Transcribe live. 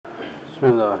بسم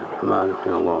الله الرحمن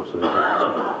الرحيم اللهم صل على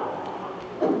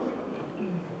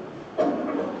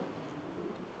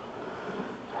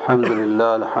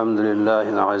سيدنا الحمد لله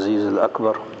العزيز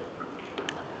الأكبر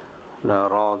لا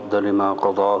راد لما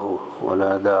قضاه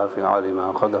ولا دافع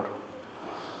لما قدر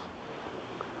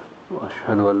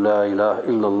وأشهد أن لا إله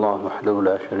إلا الله وحده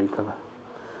لا شريك له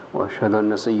وأشهد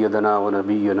أن سيدنا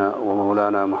ونبينا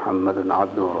ومولانا محمدا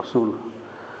عبده ورسوله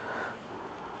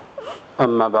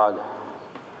أما بعد.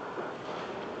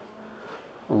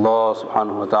 Allah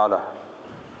subhanahu wa ta'ala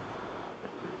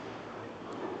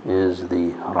is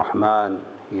the Rahman,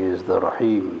 He is the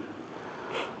Rahim.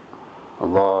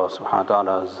 Allah subhanahu wa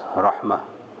ta'ala's Rahmah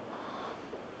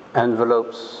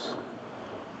envelopes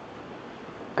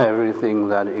everything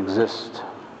that exists.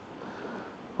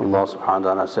 Allah subhanahu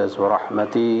wa ta'ala says,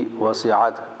 وَرَحْمَتِي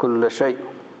وَسِعَتْ كُلَّ شَيْءٍ.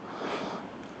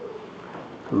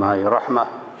 My Rahmah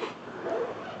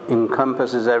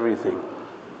encompasses everything.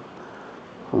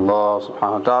 Allah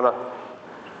subhanahu wa ta'ala,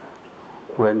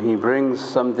 when He brings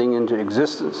something into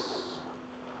existence,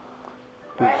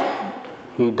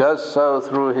 He does so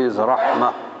through His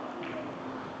rahmah.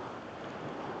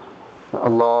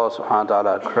 Allah subhanahu wa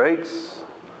ta'ala creates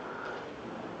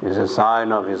is a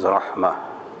sign of His rahmah.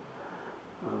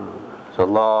 So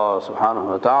Allah subhanahu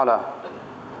wa ta'ala,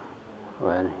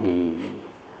 when He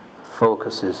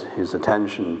focuses His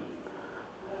attention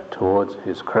towards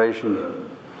His creation,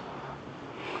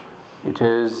 it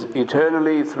is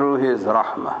eternally through His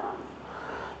rahmah.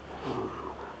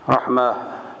 Rahmah,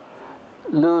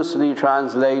 loosely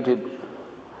translated,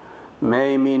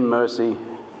 may mean mercy.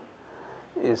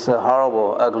 It's a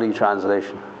horrible, ugly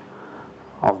translation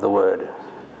of the word.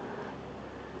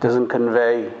 It doesn't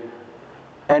convey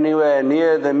anywhere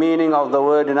near the meaning of the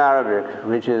word in Arabic,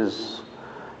 which is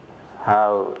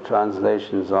how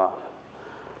translations are.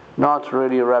 Not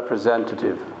really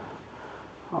representative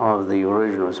of the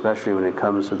original, especially when it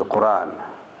comes to the Quran.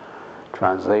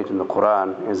 Translating the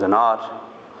Quran is an art,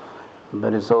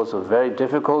 but it's also very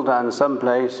difficult, and in some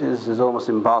places is almost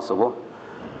impossible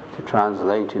to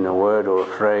translate in a word or a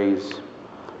phrase.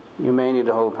 You may need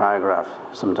a whole paragraph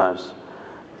sometimes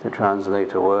to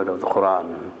translate a word of the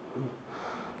Quran.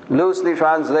 Loosely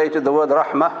translated, the word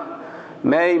rahmah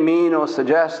may mean or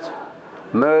suggest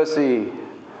mercy,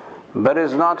 but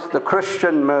is not the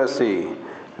Christian mercy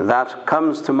that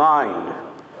comes to mind.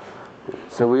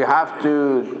 So we have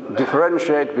to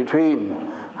differentiate between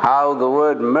how the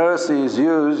word mercy is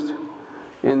used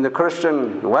in the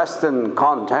Christian Western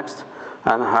context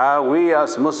and how we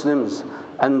as Muslims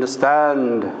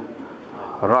understand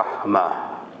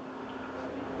rahmah.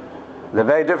 They're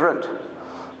very different.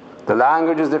 The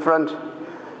language is different,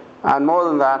 and more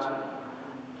than that,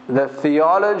 the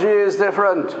theology is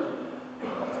different.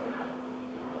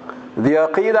 The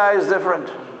aqeedah is different.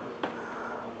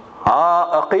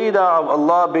 Our aqeedah of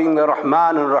Allah being the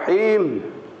Rahman and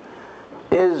Rahim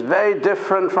is very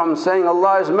different from saying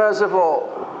Allah is merciful.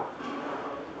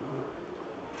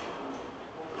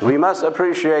 We must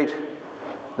appreciate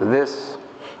this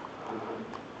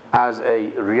as a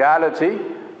reality,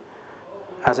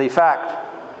 as a fact.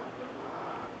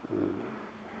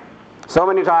 So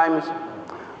many times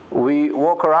we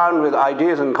walk around with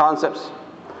ideas and concepts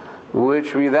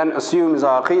which we then assume is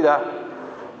our aqeedah,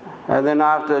 and then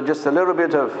after just a little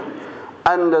bit of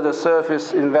under the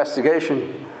surface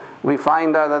investigation, we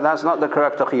find out that that's not the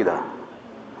correct aqeedah,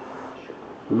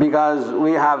 because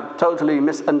we have totally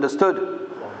misunderstood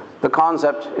the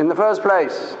concept in the first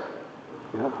place.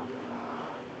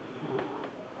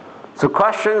 So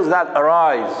questions that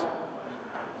arise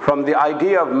from the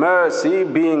idea of mercy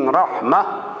being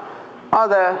rahmah are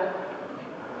there.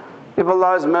 If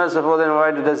Allah is merciful, then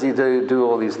why does He do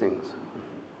all these things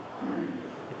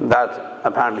that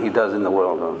apparently He does in the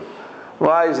world?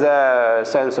 Why is there a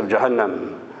sense of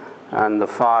Jahannam and the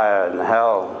fire and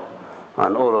hell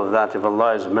and all of that if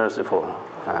Allah is merciful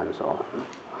and so on?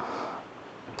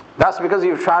 That's because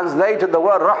you've translated the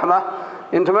word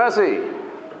rahmah into mercy.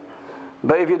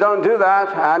 But if you don't do that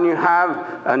and you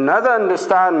have another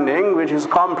understanding which is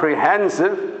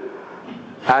comprehensive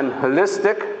and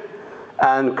holistic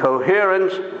and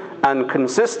coherent and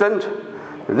consistent,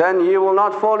 then you will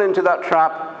not fall into that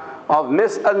trap of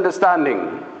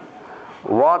misunderstanding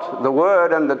what the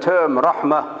word and the term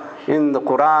rahmah in the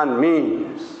Quran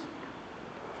means.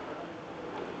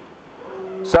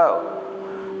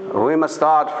 So, we must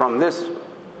start from this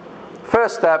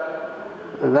first step,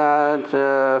 that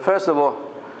first of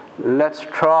all, let's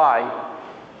try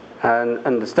and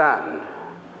understand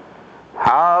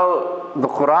how the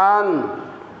Quran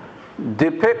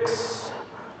depicts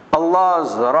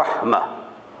Allah's rahmah.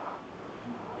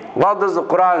 What does the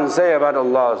Quran say about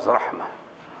Allah's rahmah?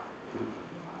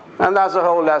 And that's the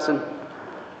whole lesson.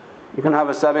 You can have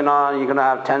a seminar, you can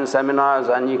have 10 seminars,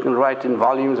 and you can write in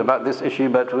volumes about this issue,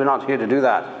 but we're not here to do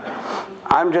that.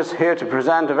 I'm just here to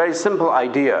present a very simple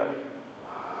idea.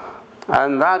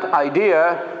 And that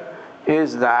idea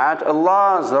is that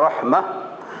Allah's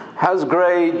rahmah has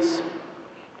grades,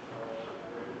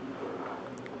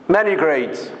 many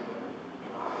grades.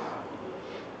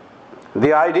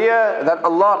 The idea that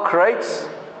Allah creates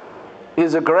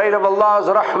is a grade of Allah's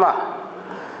rahmah.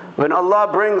 When Allah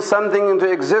brings something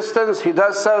into existence, He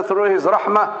does so through His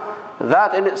rahmah.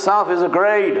 That in itself is a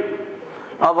grade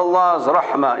of Allah's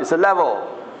rahmah. It's a level.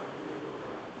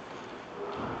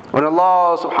 When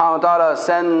Allah subhanahu wa ta'ala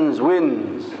sends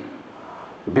winds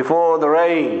before the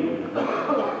rain,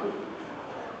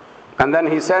 and then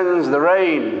He sends the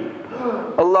rain,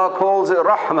 Allah calls it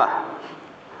rahmah.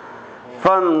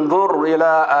 فَانظُرْ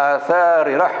إِلَىٰ آثَارِ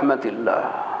رَحْمَةِ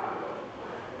اللَّهِ.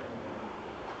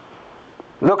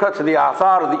 Look at the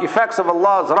athar, the effects of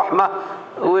Allah's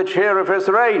rahmah, which here refers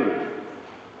to rain.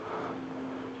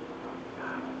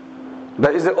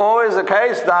 But is it always the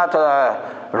case that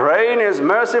rain is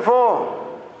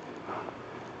merciful?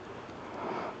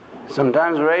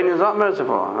 Sometimes rain is not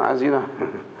merciful, as you know.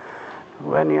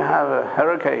 When you have a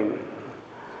hurricane,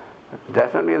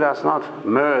 definitely that's not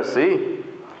mercy.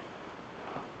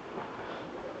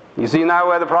 You see now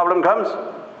where the problem comes?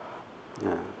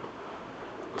 Yeah.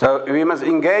 So we must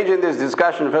engage in this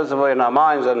discussion first of all in our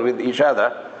minds and with each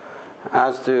other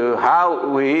as to how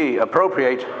we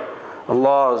appropriate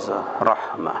Allah's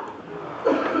rahmah.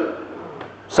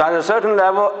 So at a certain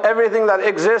level, everything that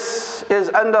exists is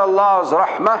under Allah's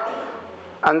rahmah,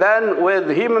 and then with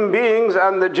human beings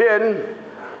and the jinn,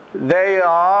 they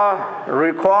are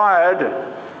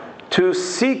required to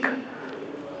seek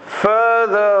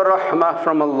further rahmah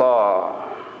from Allah.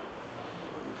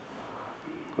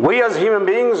 We as human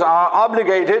beings are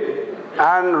obligated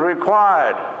and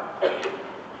required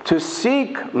to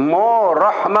seek more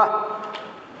rahmah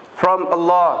from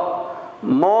Allah,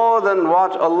 more than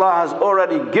what Allah has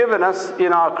already given us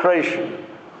in our creation.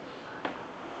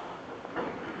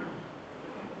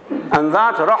 And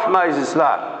that rahmah is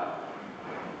Islam.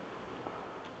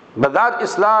 But that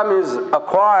Islam is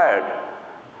acquired,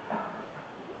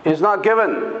 is not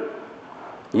given.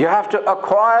 You have to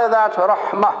acquire that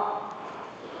rahmah.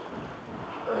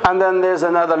 And then there's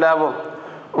another level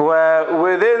where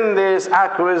within this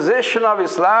acquisition of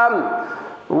Islam,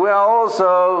 we are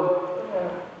also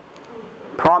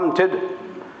prompted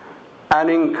and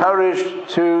encouraged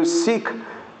to seek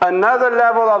another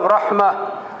level of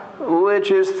rahmah,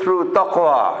 which is through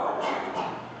taqwa.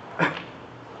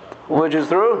 Which is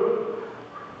through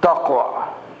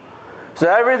taqwa. So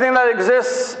everything that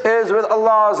exists is with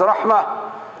Allah's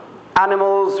rahmah.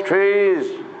 Animals,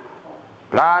 trees,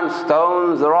 plants,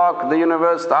 stones, the rock, the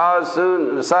universe, stars,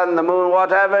 the sun, the moon,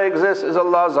 whatever exists is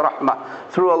Allah's rahmah,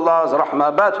 through Allah's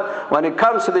rahmah. But when it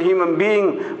comes to the human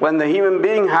being, when the human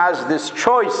being has this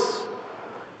choice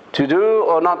to do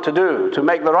or not to do, to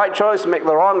make the right choice, make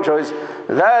the wrong choice,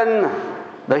 then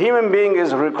the human being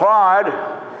is required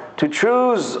to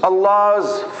choose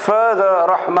Allah's further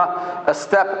rahmah, a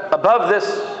step above this,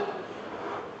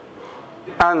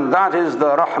 and that is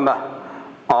the rahmah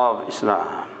of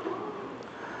Islam.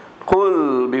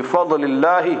 قُلْ بِفَضْلِ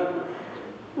اللَّهِ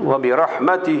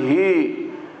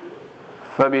وَبِرَحْمَتِهِ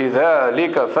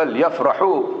فَبِذَلِكَ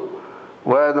فَلْيَفْرَحُوا.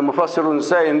 Where the Mufassirun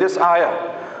say in this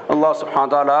ayah, Allah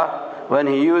subhanahu wa ta'ala, when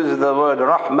He uses the word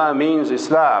rahmah, means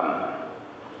Islam.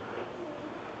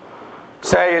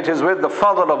 Say it is with the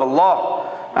fadl of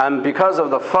Allah, and because of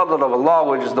the fadl of Allah,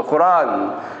 which is the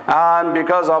Quran, and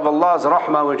because of Allah's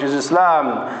rahmah, which is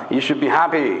Islam, you should be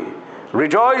happy.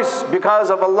 Rejoice because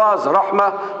of Allah's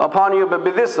rahmah upon you. But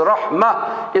this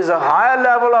rahmah is a higher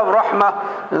level of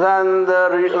rahmah than the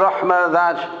rahmah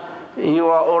that you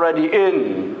are already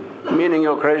in, meaning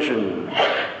your creation.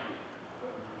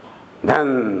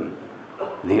 Then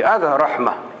the other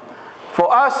rahmah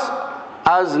for us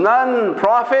as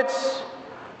non-prophets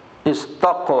is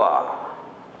taqwa,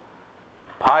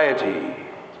 piety,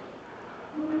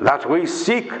 that we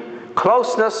seek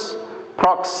closeness,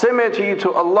 proximity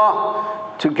to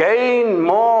Allah, to gain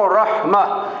more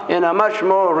rahmah in a much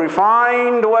more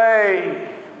refined way.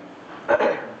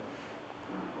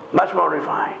 Much more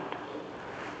refined.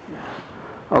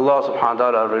 Allah subhanahu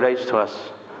wa ta'ala relates to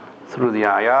us through the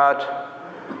ayat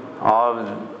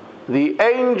of the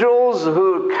angels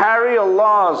who carry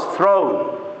Allah's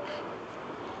throne.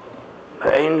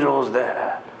 The angels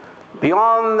there,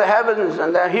 beyond the heavens,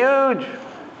 and they're huge,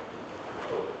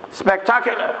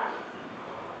 spectacular.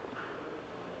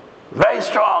 Very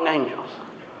strong angels.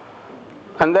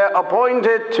 And they're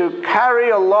appointed to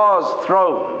carry Allah's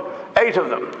throne. 8 of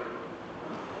them.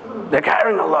 They're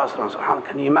carrying Allah's throne. So how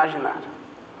can you imagine that?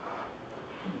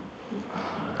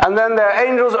 And then there are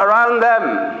angels around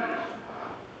them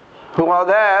who are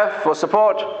there for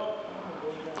support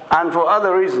and for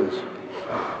other reasons.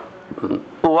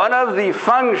 One of the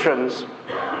functions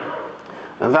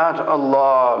that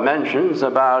Allah mentions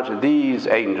about these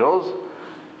angels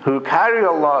who carry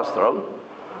Allah's throne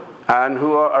and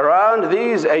who are around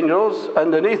these angels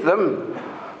underneath them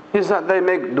is that they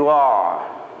make dua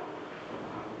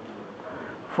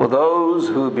for those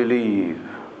who believe.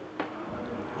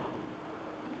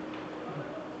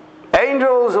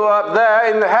 Angels who are up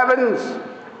there in the heavens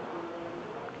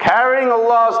carrying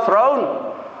Allah's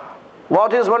throne,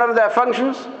 what is one of their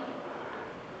functions?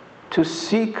 To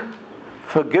seek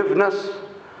forgiveness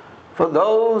for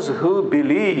those who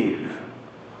believe.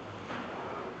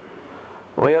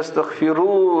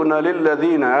 وَيَسْتَغْفِرُونَ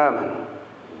لِلَّذِينَ آمَنُوا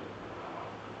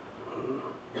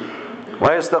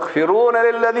وَيَسْتَغْفِرُونَ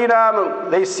لِلَّذِينَ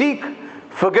آمَنُوا. They seek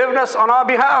forgiveness on our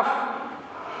behalf.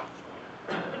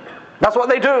 That's what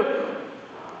they do.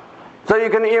 So you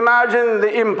can imagine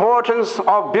the importance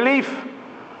of belief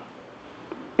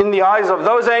in the eyes of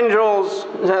those angels.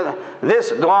 This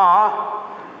dua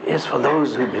is for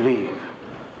those who believe,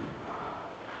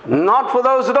 not for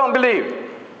those who don't believe.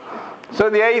 So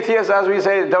the atheist, as we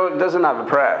say, doesn't have a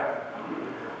prayer.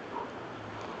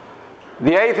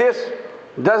 The atheist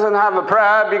doesn't have a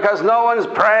prayer because no one's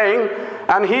praying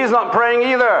and he's not praying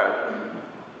either.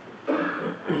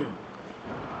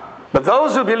 But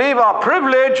those who believe are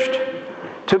privileged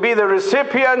to be the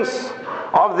recipients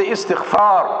of the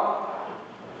istighfar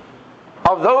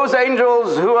of those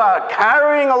angels who are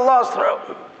carrying Allah's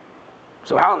throne.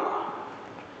 SubhanAllah.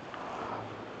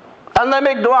 And they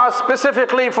make dua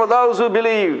specifically for those who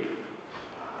believe.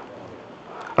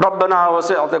 رَبَّنَا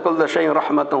وَسِعْتَ كُلَّ شَيْءٍ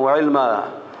رَحْمَةً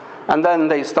وَعِلْمًا. And then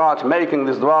they start making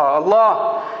this dua.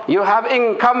 Allah, you have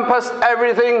encompassed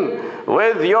everything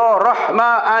with your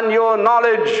rahmah and your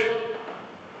knowledge.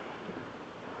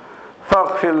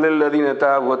 فَاغْفِرْ لِلَّذِينَ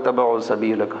تَابُوا وَاتَّبَعُوا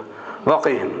سَبِيلَكَ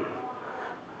وَقِهِمْ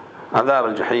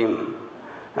عَذَابَ الْجَحِيمِ.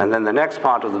 And then the next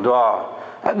part of the dua,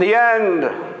 at the end,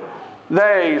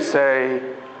 they say,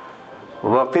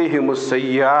 وَقِهِمُ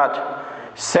السَّيِّئَاتِ.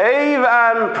 Save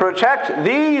and protect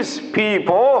these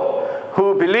people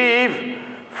who believe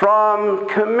from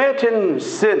committing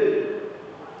sin.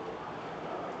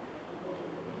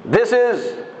 This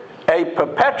is a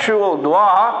perpetual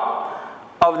dua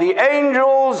of the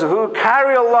angels who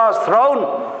carry Allah's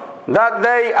throne, that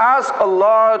they ask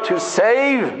Allah to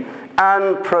save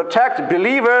and protect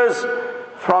believers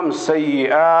from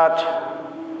sayyi'at,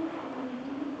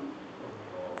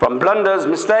 from blunders,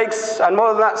 mistakes, and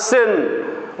more than that, sin.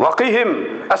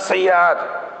 وَقِهِمْ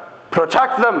السَّيِّئَاتِ.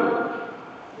 Protect them.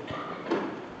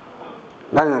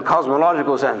 That in a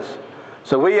cosmological sense.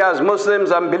 So we as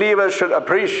Muslims and believers should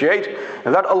appreciate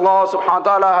that Allah subhanahu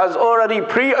wa ta'ala has already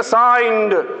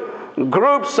pre-assigned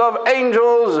groups of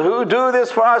angels who do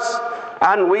this for us,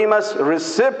 and we must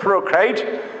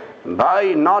reciprocate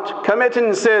by not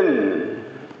committing sin.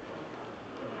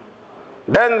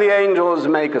 Then the angels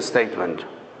make a statement.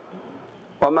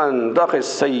 وَمَنْ تَقِ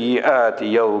السَّيِّئَاتِ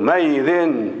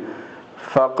يَوْمَئِذٍ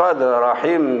فَقَدْ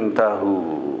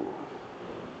رَحِمْتَهُ.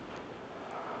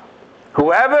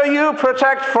 Whoever you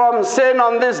protect from sin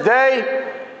on this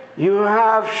day, you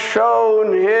have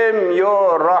shown him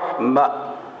your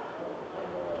rahmah.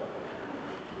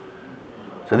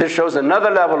 So this shows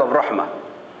another level of rahmah.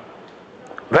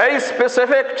 Very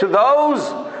specific to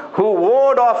those who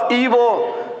ward off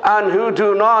evil and who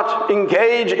do not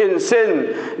engage in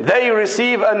sin. They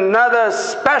receive another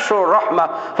special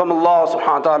rahmah from Allah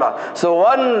subhanahu wa ta'ala. So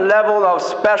one level of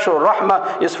special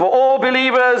rahmah is for all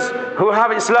believers who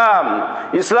have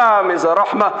Islam. Islam is a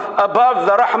rahmah above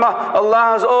the rahmah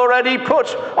Allah has already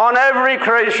put on every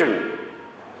creation.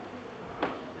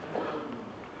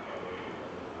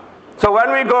 So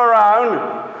when we go around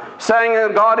saying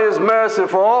that God is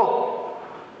merciful,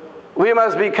 we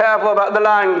must be careful about the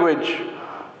language.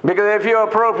 Because if you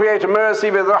appropriate mercy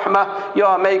with rahmah, you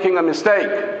are making a mistake.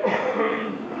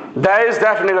 There is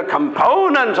definitely a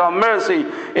component of mercy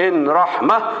in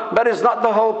rahmah, but it's not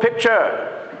the whole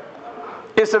picture.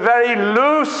 It's a very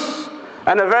loose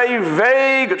and a very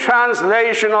vague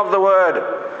translation of the word.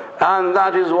 And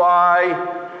that is why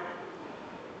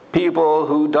people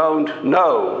who don't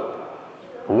know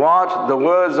what the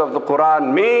words of the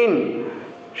Quran mean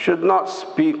should not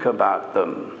speak about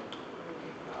them.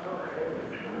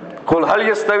 قُلْ هَلْ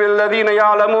يَسْتَوِي الَّذِينَ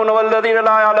يَعْلَمُونَ وَالَّذِينَ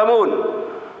لَا يَعْلَمُونَ.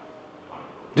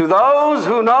 Do those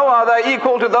who know, are they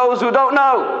equal to those who don't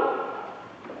know?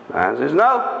 The answer is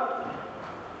no.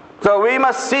 So we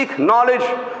must seek knowledge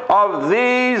of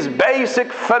these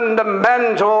basic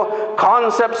fundamental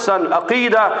concepts and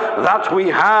aqidah that we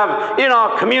have in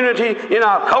our community, in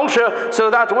our culture, so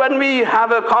that when we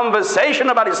have a conversation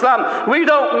about Islam, we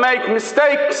don't make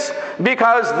mistakes,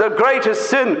 because the greatest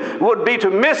sin would be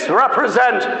to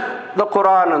misrepresent the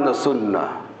Quran and the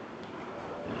Sunnah.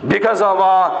 Because of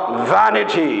our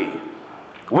vanity,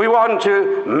 we want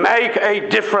to make a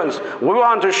difference. We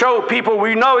want to show people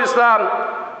we know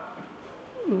Islam.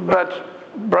 But,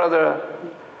 brother,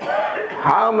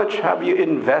 how much have you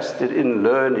invested in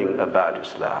learning about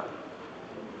Islam?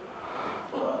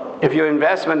 If your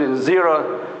investment is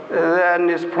zero, then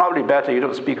it's probably better you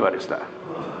don't speak about Islam.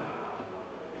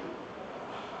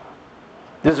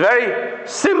 This very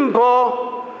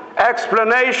simple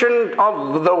explanation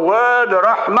of the word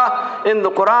rahmah in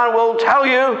the Quran will tell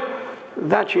you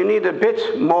that you need a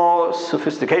bit more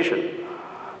sophistication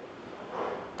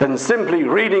than simply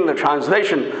reading the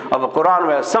translation of the Quran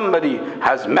where somebody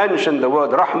has mentioned the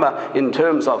word rahmah in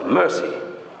terms of mercy.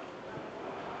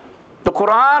 The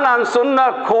Quran and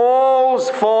Sunnah calls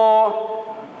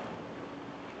for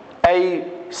a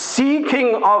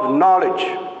seeking of knowledge.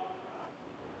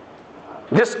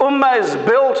 This ummah is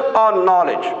built on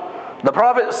knowledge. The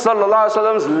Prophet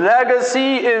ﷺ's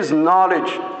legacy is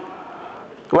knowledge.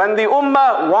 When the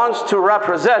ummah wants to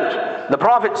represent the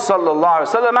Prophet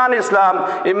ﷺ and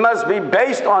Islam, it must be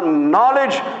based on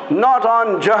knowledge, not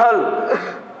on jahl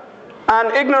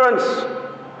and ignorance,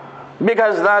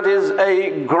 because that is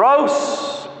a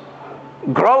gross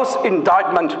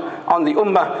indictment on the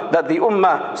ummah, that the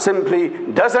ummah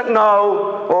simply doesn't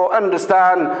know or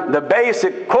understand the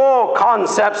basic core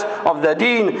concepts of the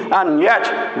deen, and yet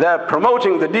they're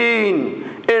promoting the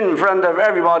deen in front of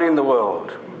everybody in the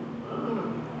world.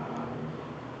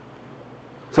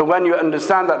 So when you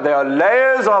understand that there are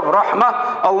layers of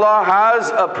rahmah Allah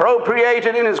has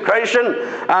appropriated in His creation,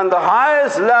 and the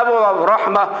highest level of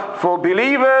rahmah for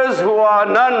believers who are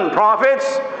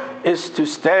non-prophets is to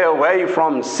stay away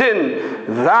from sin,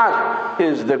 that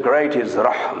is the greatest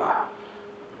rahmah.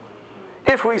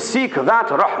 If we seek that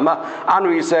rahmah and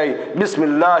we say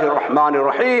Bismillahir Rahmanir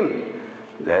Rahim,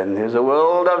 then there's a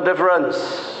world of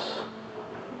difference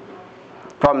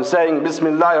from saying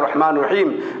Bismillahir Rahmanir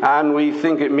Rahim and we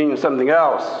think it means something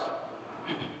else.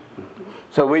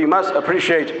 So we must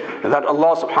appreciate that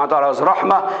Allah subhanahu wa ta'ala's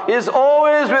rahmah is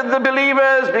always with the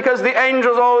believers, because the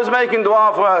angels are always making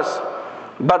dua for us.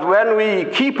 But when we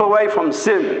keep away from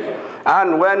sin,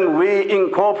 and when we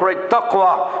incorporate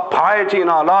taqwa, piety in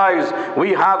our lives,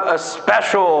 we have a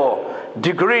special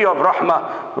degree of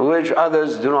rahmah which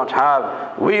others do not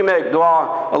have. We make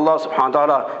dua, Allah subhanahu wa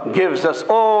ta'ala gives us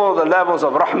all the levels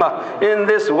of rahmah in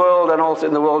this world and also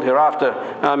in the world hereafter.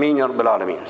 Ameen ya Rabbil Alameen.